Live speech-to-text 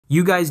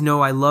You guys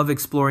know I love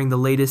exploring the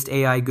latest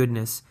AI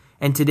goodness,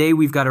 and today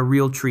we've got a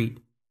real treat.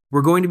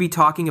 We're going to be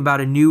talking about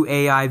a new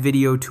AI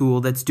video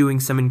tool that's doing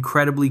some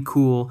incredibly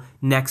cool,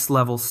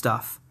 next-level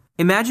stuff.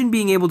 Imagine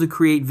being able to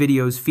create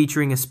videos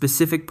featuring a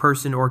specific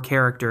person or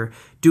character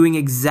doing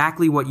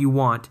exactly what you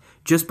want,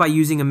 just by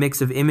using a mix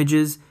of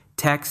images,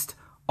 text,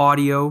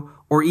 audio,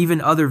 or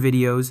even other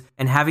videos,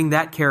 and having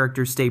that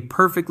character stay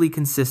perfectly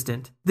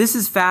consistent. This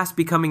is fast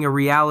becoming a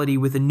reality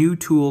with a new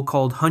tool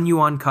called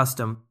Hunyuan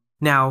Custom.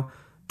 Now,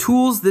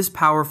 tools this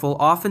powerful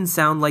often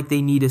sound like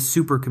they need a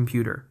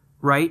supercomputer,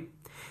 right?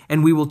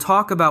 And we will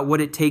talk about what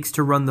it takes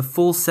to run the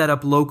full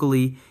setup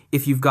locally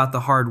if you've got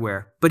the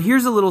hardware. But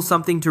here's a little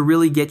something to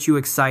really get you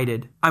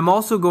excited. I'm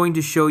also going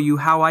to show you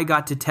how I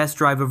got to test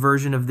drive a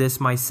version of this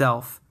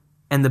myself.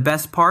 And the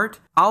best part?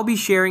 I'll be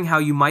sharing how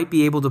you might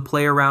be able to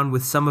play around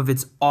with some of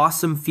its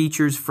awesome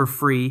features for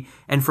free,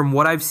 and from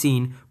what I've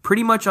seen,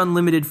 pretty much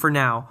unlimited for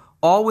now,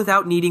 all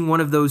without needing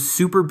one of those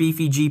super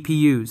beefy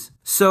GPUs.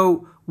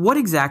 So, what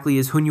exactly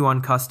is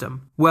Hunyuan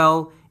Custom?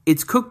 Well,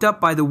 it's cooked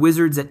up by the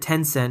wizards at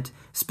Tencent,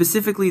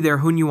 specifically their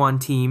Hunyuan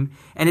team,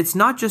 and it's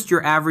not just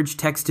your average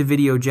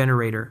text-to-video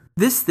generator.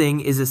 This thing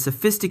is a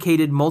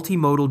sophisticated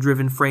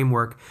multimodal-driven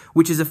framework,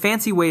 which is a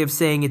fancy way of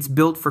saying it's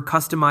built for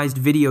customized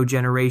video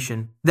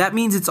generation. That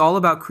means it's all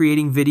about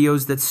creating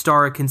videos that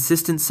star a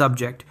consistent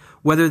subject,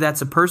 whether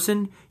that's a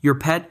person, your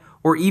pet,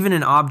 or even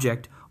an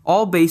object,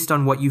 all based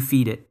on what you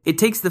feed it. It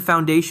takes the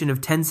foundation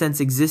of Tencent's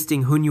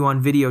existing Hunyuan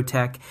video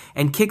tech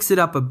and kicks it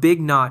up a big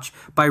notch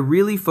by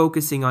really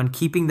focusing on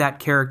keeping that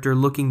character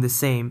looking the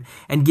same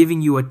and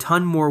giving you a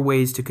ton more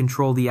ways to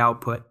control the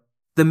output.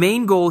 The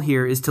main goal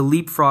here is to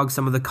leapfrog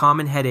some of the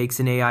common headaches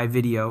in AI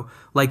video,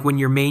 like when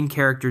your main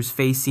character's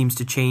face seems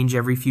to change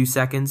every few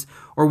seconds,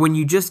 or when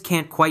you just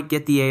can't quite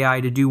get the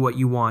AI to do what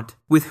you want.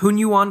 With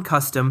Hunyuan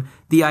Custom,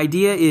 the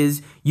idea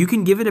is you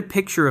can give it a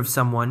picture of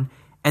someone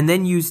and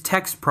then use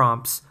text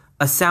prompts,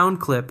 a sound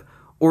clip,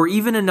 or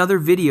even another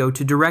video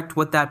to direct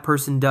what that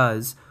person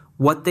does,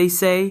 what they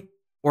say,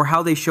 or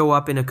how they show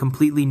up in a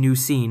completely new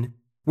scene.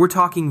 We're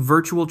talking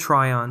virtual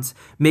try-ons,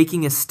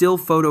 making a still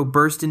photo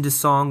burst into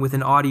song with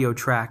an audio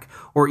track,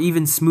 or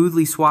even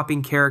smoothly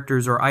swapping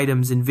characters or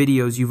items in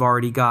videos you've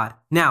already got.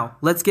 Now,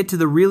 let's get to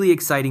the really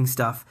exciting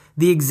stuff,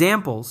 the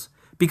examples,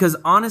 because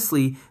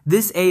honestly,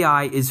 this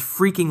AI is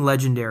freaking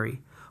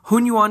legendary.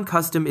 Hunyuan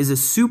Custom is a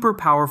super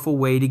powerful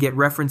way to get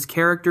reference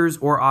characters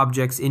or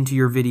objects into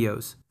your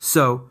videos.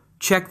 So,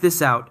 check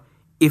this out.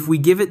 If we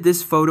give it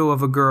this photo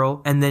of a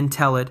girl and then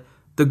tell it,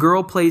 the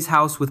girl plays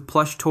house with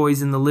plush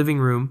toys in the living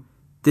room,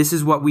 this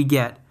is what we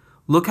get.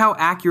 Look how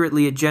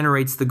accurately it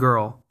generates the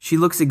girl. She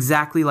looks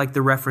exactly like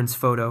the reference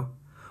photo.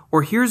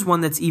 Or here's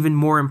one that's even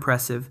more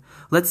impressive.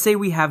 Let's say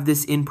we have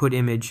this input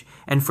image,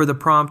 and for the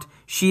prompt,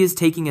 she is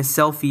taking a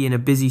selfie in a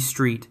busy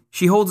street.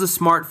 She holds a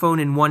smartphone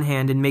in one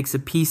hand and makes a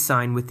peace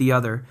sign with the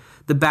other.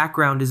 The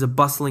background is a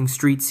bustling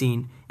street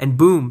scene, and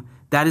boom,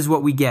 that is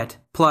what we get.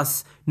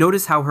 Plus,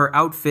 notice how her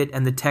outfit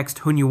and the text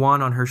Hunyuan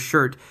on her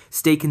shirt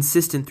stay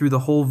consistent through the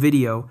whole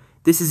video.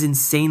 This is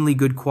insanely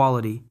good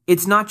quality.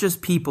 It's not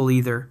just people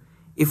either.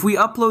 If we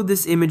upload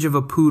this image of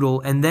a poodle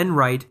and then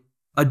write,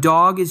 "A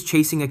dog is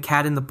chasing a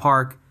cat in the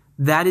park,"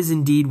 that is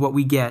indeed what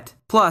we get.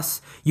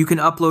 Plus, you can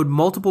upload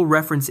multiple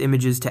reference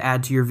images to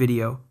add to your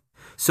video.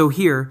 So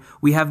here,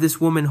 we have this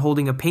woman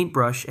holding a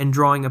paintbrush and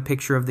drawing a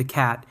picture of the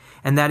cat,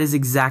 and that is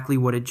exactly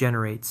what it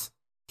generates.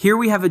 Here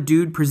we have a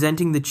dude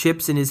presenting the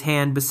chips in his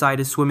hand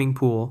beside a swimming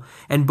pool,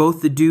 and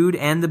both the dude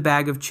and the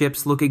bag of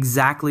chips look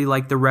exactly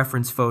like the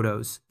reference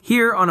photos.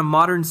 Here, on a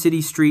modern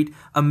city street,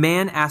 a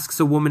man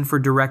asks a woman for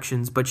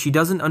directions, but she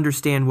doesn't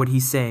understand what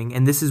he's saying,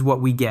 and this is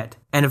what we get.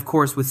 And of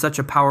course, with such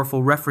a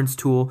powerful reference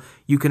tool,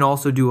 you can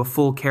also do a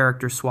full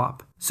character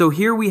swap. So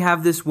here we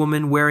have this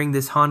woman wearing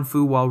this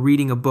hanfu while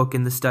reading a book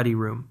in the study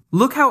room.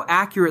 Look how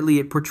accurately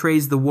it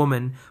portrays the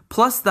woman,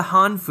 plus the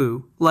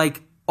hanfu,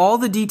 like, all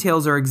the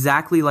details are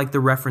exactly like the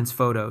reference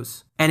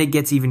photos. And it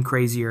gets even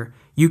crazier.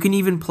 You can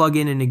even plug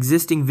in an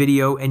existing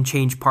video and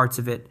change parts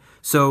of it.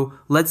 So,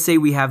 let's say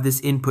we have this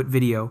input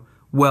video.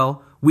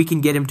 Well, we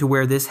can get him to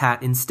wear this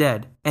hat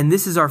instead. And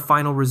this is our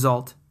final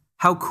result.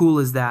 How cool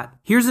is that?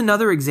 Here's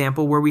another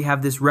example where we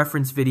have this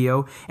reference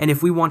video, and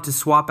if we want to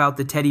swap out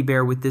the teddy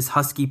bear with this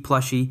husky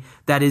plushie,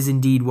 that is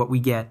indeed what we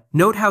get.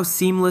 Note how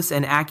seamless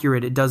and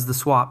accurate it does the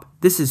swap.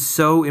 This is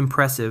so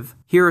impressive.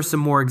 Here are some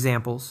more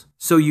examples.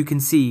 So you can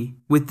see,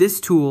 with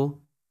this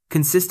tool,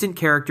 consistent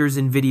characters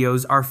in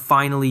videos are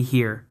finally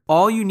here.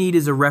 All you need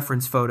is a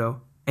reference photo,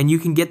 and you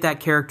can get that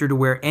character to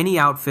wear any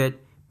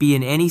outfit, be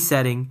in any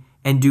setting,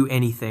 and do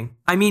anything.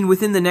 I mean,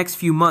 within the next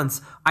few months,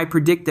 I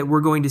predict that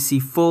we're going to see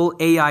full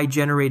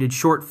AI-generated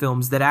short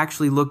films that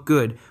actually look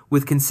good,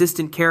 with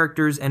consistent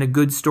characters and a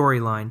good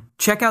storyline.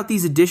 Check out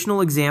these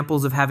additional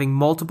examples of having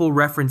multiple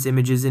reference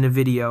images in a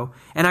video,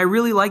 and I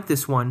really like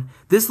this one.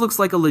 This looks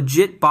like a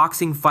legit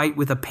boxing fight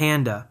with a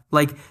panda.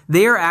 Like,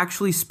 they are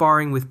actually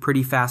sparring with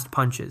pretty fast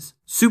punches.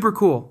 Super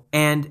cool.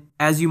 And,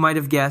 as you might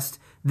have guessed,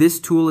 this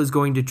tool is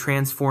going to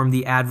transform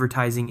the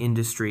advertising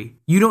industry.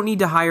 You don't need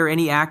to hire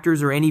any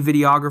actors or any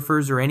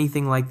videographers or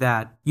anything like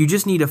that. You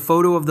just need a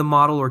photo of the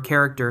model or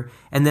character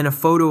and then a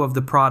photo of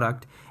the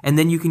product, and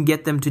then you can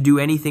get them to do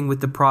anything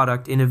with the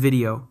product in a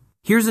video.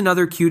 Here's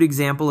another cute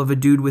example of a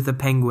dude with a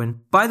penguin.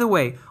 By the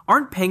way,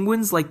 aren't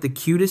penguins like the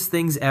cutest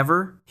things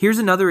ever? Here's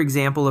another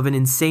example of an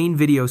insane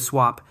video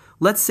swap.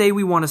 Let's say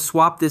we want to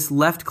swap this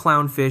left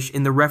clownfish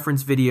in the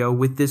reference video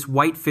with this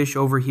white fish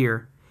over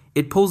here.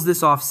 It pulls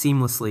this off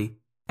seamlessly.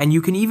 And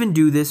you can even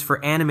do this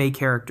for anime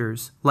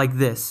characters, like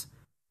this.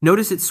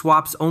 Notice it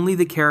swaps only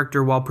the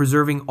character while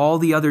preserving all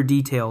the other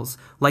details,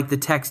 like the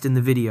text in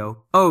the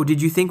video. Oh,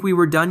 did you think we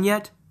were done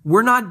yet?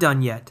 We're not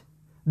done yet.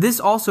 This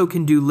also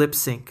can do lip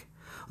sync.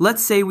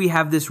 Let's say we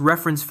have this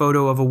reference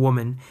photo of a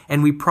woman,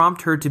 and we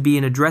prompt her to be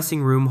in a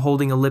dressing room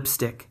holding a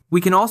lipstick. We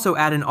can also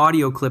add an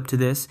audio clip to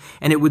this,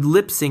 and it would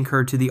lip sync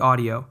her to the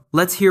audio.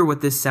 Let's hear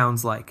what this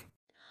sounds like.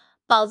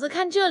 宝子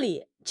看这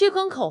里，这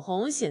款口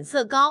红显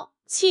色高，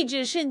气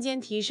质瞬间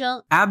提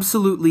升。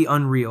 Absolutely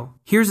unreal.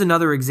 Here's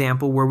another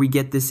example where we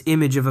get this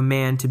image of a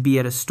man to be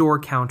at a store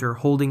counter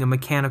holding a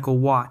mechanical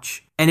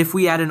watch. And if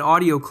we add an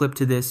audio clip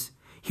to this,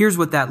 here's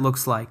what that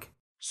looks like.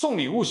 送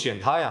礼物选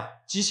它呀，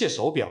机械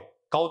手表。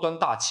 高端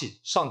大气，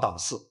上档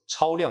次，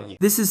超亮眼。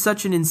 This is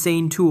such an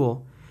insane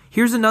tool.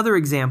 Here's another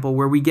example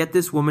where we get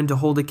this woman to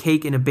hold a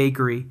cake in a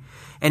bakery.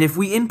 And if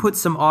we input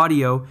some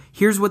audio,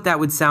 here's what that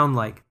would sound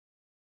like.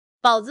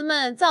 宝子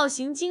们造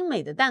型精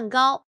美的蛋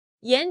糕，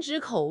颜值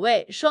口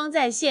味双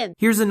在线。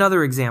 Here's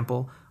another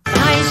example.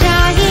 台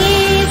下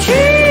一曲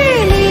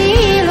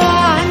离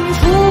乱，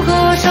出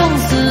个生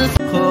死。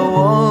和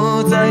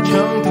我在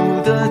成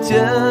都的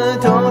街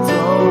头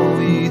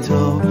走一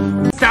走。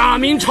 大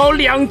明朝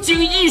两京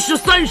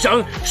13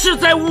省是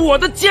在我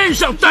的肩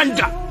上担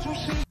着。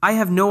 I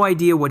have no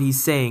idea what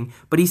he's saying,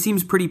 but he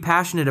seems pretty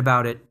passionate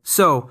about it.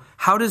 So,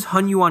 how does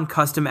Hunyuan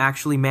Custom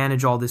actually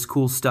manage all this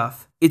cool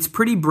stuff? It's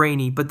pretty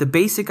brainy, but the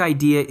basic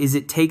idea is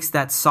it takes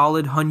that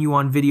solid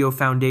Hunyuan video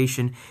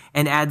foundation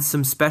and adds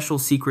some special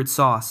secret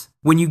sauce.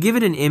 When you give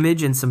it an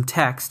image and some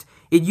text,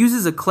 it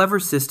uses a clever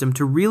system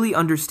to really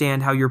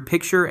understand how your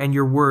picture and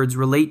your words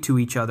relate to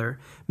each other,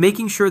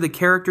 making sure the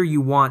character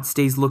you want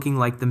stays looking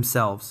like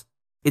themselves.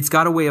 It's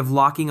got a way of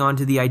locking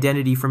onto the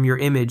identity from your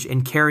image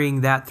and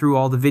carrying that through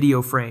all the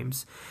video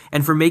frames.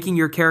 And for making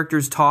your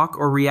characters talk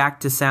or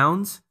react to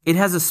sounds, it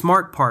has a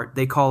smart part,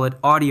 they call it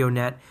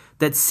AudioNet,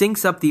 that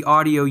syncs up the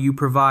audio you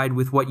provide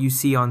with what you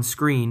see on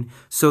screen,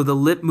 so the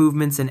lip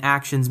movements and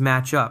actions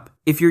match up.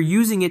 If you're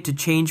using it to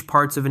change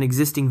parts of an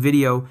existing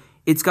video,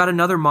 it's got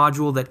another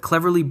module that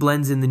cleverly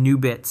blends in the new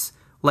bits,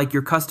 like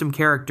your custom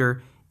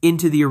character,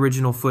 into the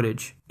original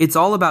footage. It's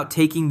all about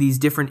taking these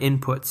different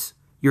inputs,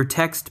 your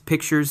text,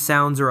 pictures,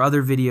 sounds, or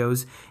other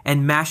videos,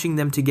 and mashing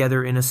them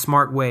together in a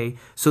smart way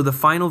so the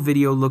final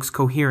video looks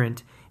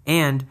coherent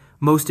and,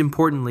 most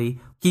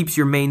importantly, keeps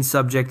your main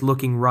subject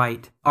looking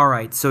right.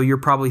 Alright, so you're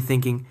probably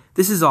thinking,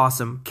 this is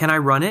awesome, can I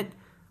run it?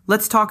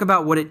 Let's talk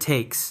about what it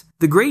takes.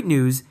 The great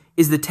news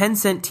is the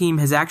Tencent team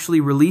has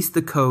actually released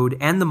the code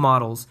and the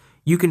models.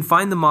 You can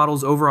find the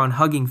models over on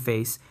Hugging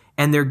Face,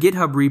 and their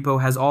GitHub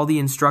repo has all the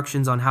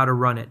instructions on how to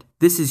run it.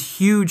 This is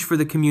huge for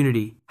the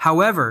community.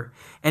 However,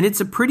 and it's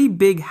a pretty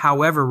big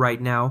however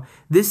right now,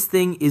 this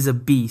thing is a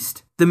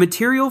beast. The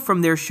material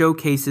from their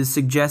showcases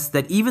suggests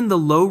that even the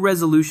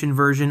low-resolution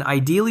version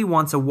ideally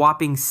wants a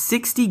whopping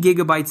 60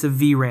 gigabytes of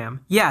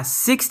VRAM. Yeah,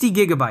 60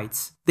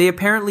 gigabytes. They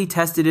apparently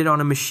tested it on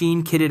a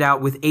machine kitted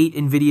out with 8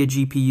 NVIDIA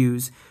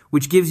GPUs,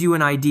 which gives you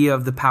an idea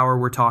of the power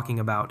we're talking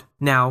about.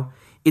 Now,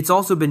 it's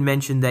also been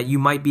mentioned that you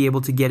might be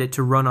able to get it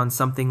to run on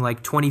something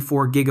like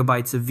 24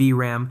 gigabytes of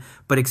VRAM,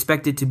 but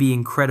expect it to be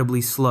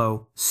incredibly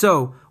slow.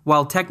 So,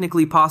 while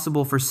technically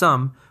possible for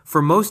some,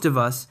 for most of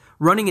us,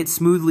 running it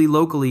smoothly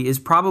locally is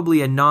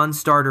probably a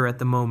non-starter at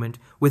the moment,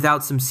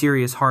 without some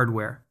serious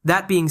hardware.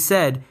 That being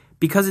said,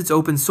 because it's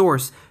open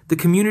source, the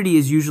community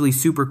is usually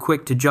super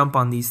quick to jump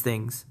on these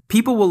things.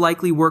 People will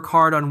likely work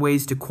hard on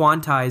ways to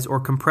quantize or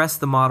compress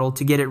the model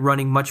to get it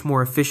running much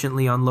more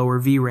efficiently on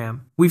lower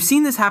VRAM. We've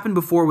seen this happen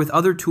before with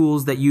other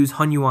tools that use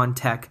Hunyuan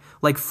tech,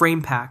 like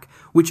FramePack,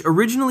 which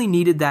originally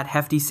needed that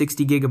hefty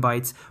 60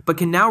 gigabytes, but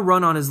can now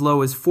run on as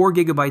low as 4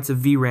 gigabytes of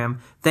VRAM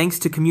thanks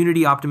to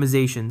community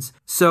optimizations.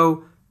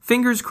 So,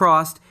 fingers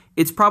crossed,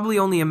 it's probably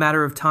only a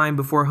matter of time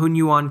before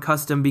Hunyuan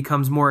Custom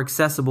becomes more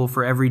accessible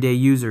for everyday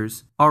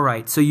users.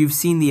 Alright, so you've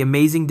seen the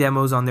amazing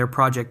demos on their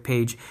project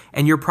page,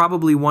 and you're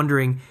probably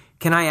wondering,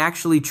 can I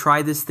actually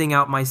try this thing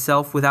out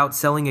myself without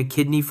selling a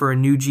kidney for a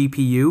new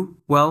GPU?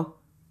 Well,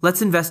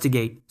 let's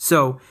investigate.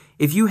 So,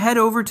 if you head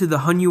over to the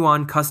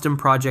Hunyuan Custom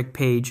project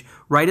page,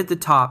 right at the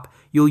top,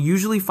 you'll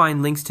usually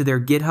find links to their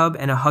GitHub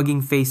and a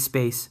Hugging Face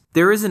space.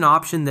 There is an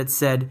option that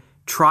said,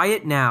 try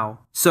it now.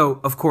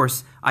 So, of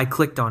course, I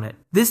clicked on it.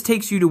 This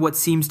takes you to what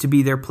seems to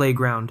be their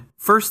playground.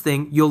 First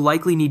thing, you'll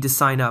likely need to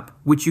sign up,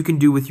 which you can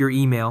do with your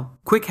email.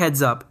 Quick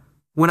heads up,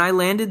 When I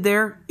landed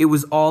there, it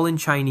was all in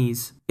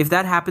Chinese. If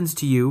that happens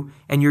to you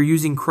and you're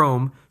using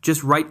Chrome,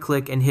 just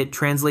right-click and hit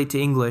Translate to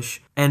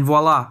English, and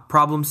voila,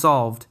 problem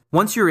solved.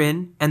 Once you're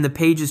in and the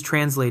page is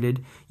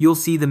translated, you'll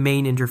see the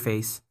main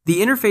interface.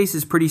 The interface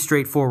is pretty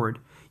straightforward.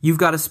 You've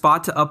got a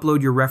spot to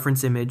upload your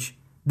reference image.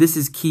 This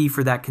is key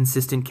for that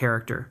consistent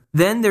character.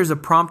 Then there's a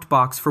prompt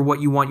box for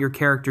what you want your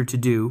character to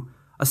do,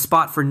 a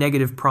spot for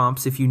negative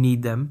prompts if you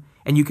need them,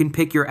 and you can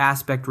pick your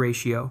aspect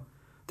ratio.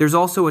 There's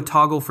also a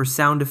toggle for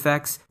sound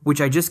effects,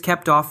 which I just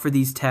kept off for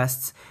these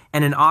tests,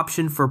 and an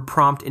option for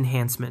prompt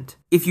enhancement.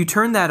 If you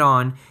turn that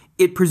on,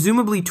 it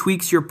presumably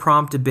tweaks your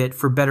prompt a bit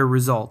for better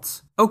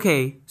results.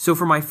 Okay, so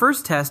for my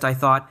first test I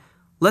thought,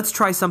 let's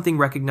try something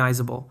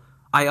recognizable.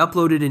 I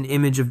uploaded an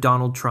image of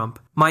Donald Trump.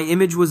 My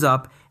image was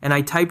up, and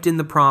I typed in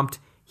the prompt,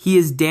 "He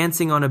is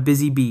dancing on a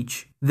busy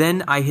beach."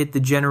 Then I hit the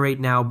Generate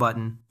Now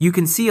button. You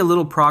can see a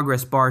little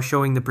progress bar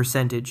showing the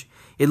percentage.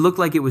 It looked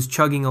like it was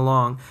chugging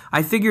along.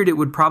 I figured it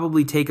would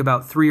probably take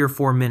about 3 or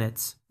 4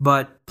 minutes.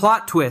 But,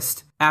 plot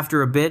twist,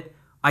 after a bit,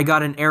 I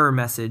got an error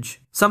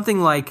message.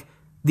 Something like,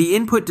 "The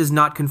input does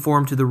not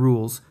conform to the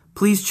rules.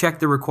 Please check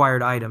the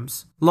required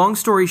items." Long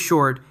story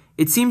short,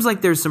 it seems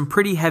like there's some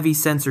pretty heavy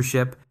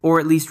censorship, or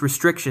at least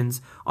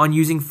restrictions, on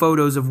using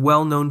photos of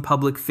well-known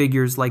public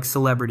figures like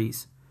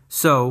celebrities.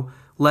 So,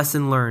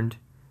 lesson learned.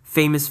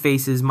 Famous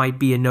faces might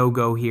be a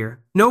no-go here.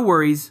 No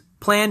worries.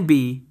 Plan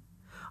B.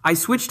 I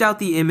switched out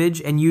the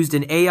image and used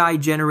an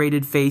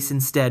AI-generated face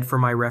instead for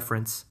my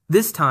reference.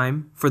 This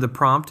time, for the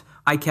prompt,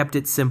 I kept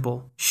it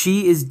simple.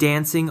 "She is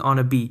dancing on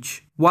a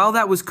beach." While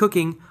that was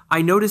cooking,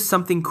 I noticed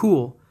something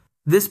cool.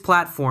 This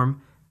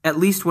platform, at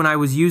least when I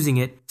was using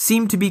it,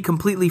 seemed to be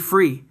completely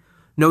free.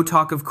 No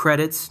talk of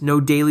credits, no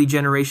daily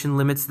generation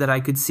limits that I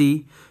could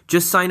see.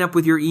 Just sign up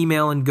with your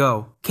email and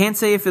go. Can't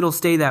say if it'll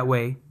stay that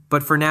way,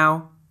 but for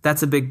now,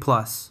 that's a big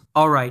plus.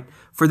 Alright,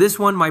 for this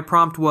one my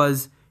prompt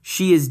was,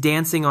 "She is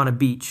dancing on a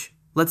beach."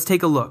 Let's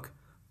take a look.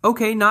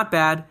 Okay, not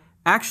bad.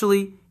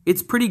 Actually,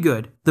 it's pretty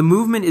good. The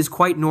movement is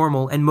quite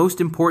normal, and most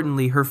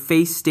importantly, her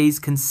face stays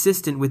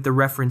consistent with the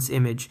reference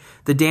image.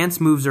 The dance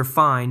moves are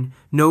fine,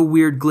 no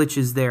weird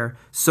glitches there.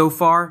 So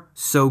far,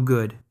 so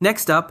good.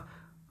 Next up,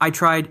 I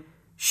tried,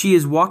 "She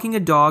is walking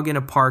a dog in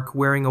a park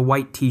wearing a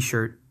white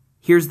t-shirt."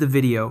 Here's the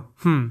video.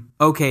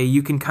 Okay,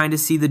 you can kinda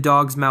see the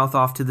dog's mouth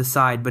off to the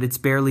side, but it's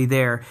barely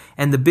there.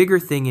 And the bigger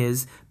thing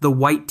is, the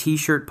white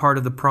t-shirt part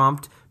of the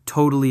prompt,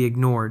 totally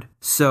ignored.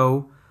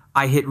 So,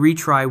 I hit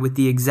retry with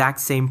the exact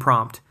same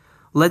prompt.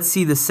 Let's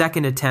see the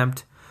second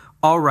attempt.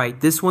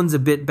 Alright, this one's a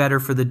bit better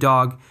for the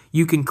dog.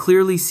 You can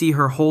clearly see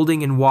her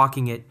holding and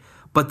walking it.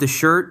 But the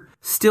shirt,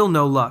 still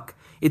no luck.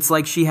 It's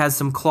like she has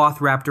some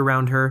cloth wrapped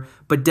around her,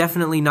 but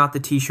definitely not the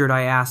t-shirt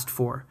I asked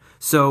for.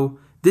 So,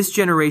 this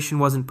generation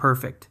wasn't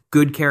perfect.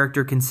 Good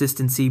character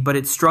consistency, but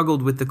it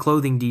struggled with the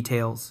clothing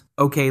details.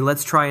 Okay,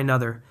 let's try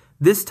another.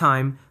 This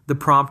time, the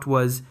prompt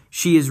was,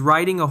 "She is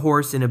riding a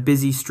horse in a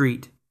busy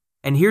street."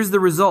 And here's the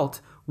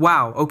result.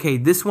 Wow, okay,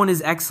 this one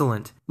is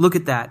excellent. Look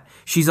at that.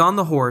 She's on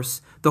the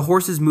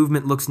horse's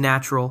movement looks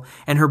natural,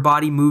 and her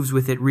body moves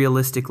with it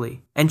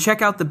realistically. And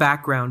check out the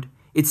background.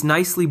 It's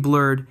nicely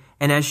blurred,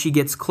 and as she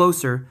gets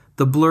closer,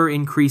 the blur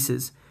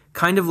increases,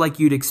 kind of like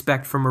you'd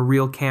expect from a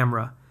real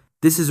camera.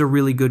 This is a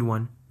really good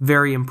one.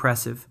 Very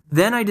impressive.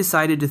 Then I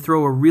decided to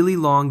throw a really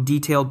long,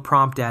 detailed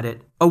prompt at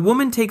it. A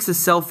woman takes a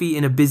selfie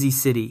in a busy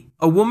city.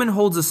 A woman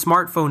holds a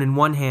smartphone in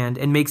one hand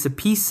and makes a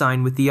peace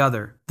sign with the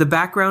other. The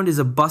background is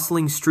a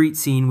bustling street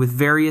scene with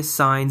various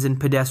signs and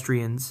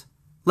pedestrians.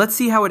 Let's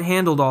see how it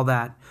handled all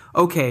that.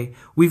 Okay,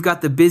 we've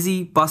got the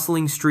busy,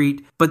 bustling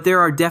street, but there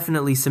are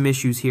definitely some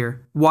issues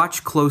here.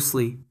 Watch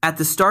closely. At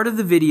the start of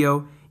the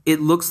video,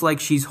 it looks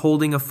like she's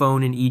holding a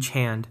phone in each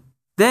hand.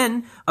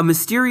 Then, a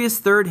mysterious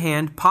third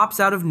hand pops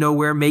out of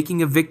nowhere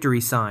making a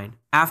victory sign.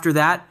 After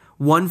that,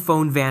 one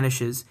phone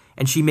vanishes,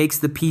 and she makes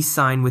the peace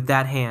sign with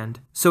that hand.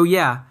 So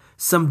yeah,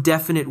 some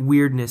definite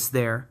weirdness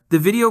there. The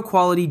video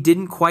quality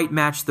didn't quite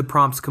match the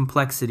prompt's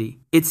complexity.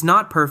 It's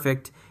not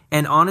perfect,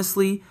 and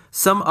honestly,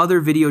 some other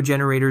video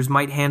generators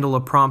might handle a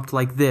prompt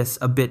like this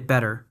a bit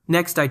better.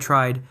 Next I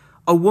tried,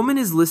 "A woman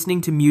is listening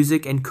to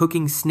music and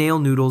cooking snail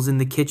noodles in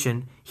the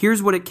kitchen."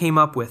 Here's what it came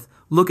up with.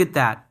 Look at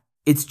that.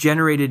 It's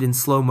generated in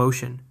slow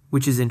motion,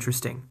 which is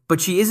interesting. But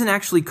she isn't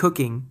actually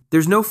cooking.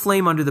 There's no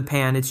flame under the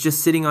pan, it's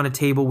just sitting on a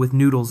table with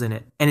noodles in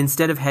it. And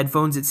instead of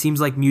headphones, it seems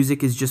like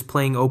music is just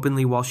playing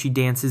openly while she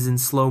dances in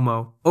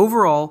slow-mo.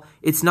 Overall,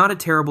 it's not a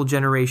terrible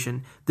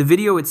generation. The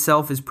video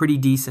itself is pretty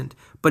decent,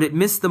 but it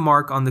missed the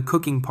mark on the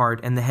cooking part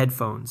and the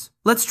headphones.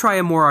 Let's try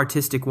a more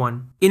artistic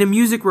one. In a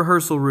music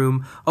rehearsal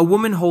room, a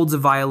woman holds a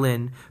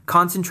violin,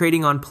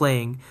 concentrating on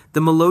playing.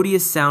 The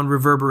melodious sound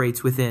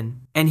reverberates within.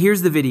 And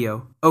here's the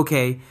video.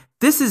 Okay,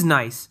 this is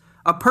nice.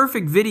 A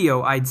perfect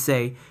video, I'd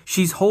say.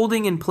 She's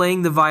holding and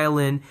playing the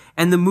violin,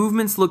 and the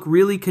movements look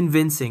really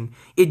convincing.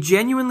 It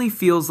genuinely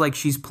feels like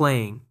she's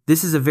playing.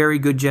 This is a very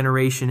good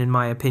generation, in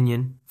my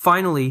opinion.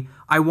 Finally,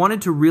 I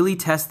wanted to really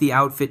test the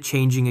outfit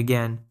changing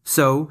again.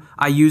 So,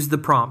 I used the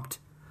prompt.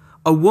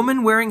 A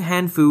woman wearing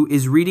hanfu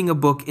is reading a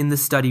book in the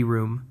study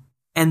room.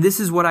 And this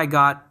is what I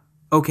got.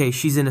 Okay,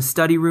 she's in a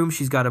study room,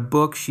 she's got a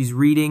book, she's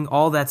reading,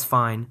 all that's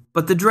fine.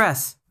 But the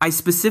dress. I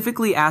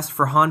specifically asked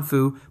for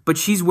Hanfu, but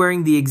she's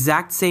wearing the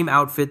exact same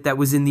outfit that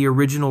was in the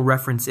original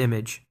reference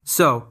image.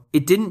 So,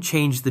 it didn't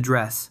change the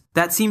dress.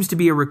 That seems to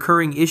be a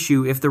recurring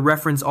issue if the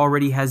reference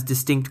already has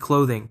distinct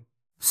clothing.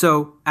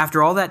 So,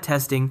 after all that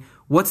testing,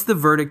 what's the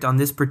verdict on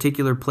this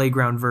particular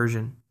playground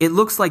version? It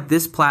looks like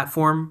this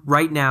platform,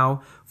 right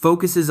now,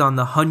 focuses on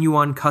the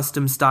Hunyuan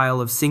Custom style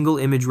of single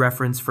image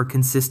reference for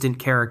consistent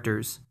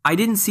characters. I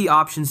didn't see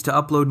options to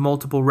upload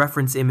multiple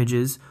reference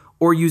images,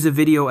 or use a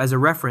video as a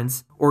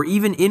reference, or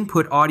even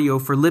input audio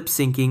for lip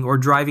syncing or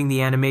driving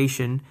the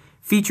animation,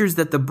 features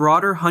that the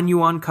broader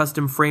Hunyuan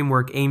Custom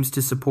framework aims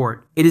to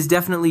support. It is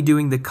definitely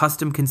doing the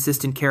custom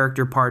consistent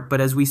character part,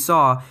 but as we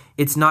saw,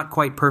 it's not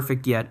quite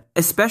perfect yet,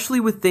 especially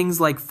with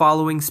things like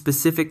following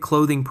specific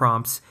clothing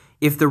prompts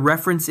if the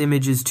reference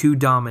image is too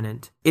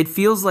dominant. It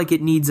feels like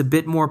it needs a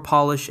bit more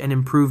polish and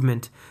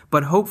improvement,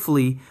 but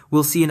hopefully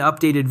we'll see an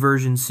updated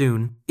version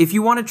soon. If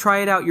you want to try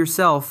it out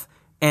yourself,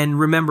 and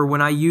remember,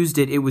 when I used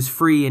it, it was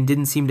free and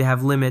didn't seem to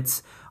have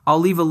limits. I'll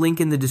leave a link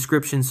in the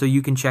description so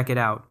you can check it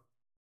out.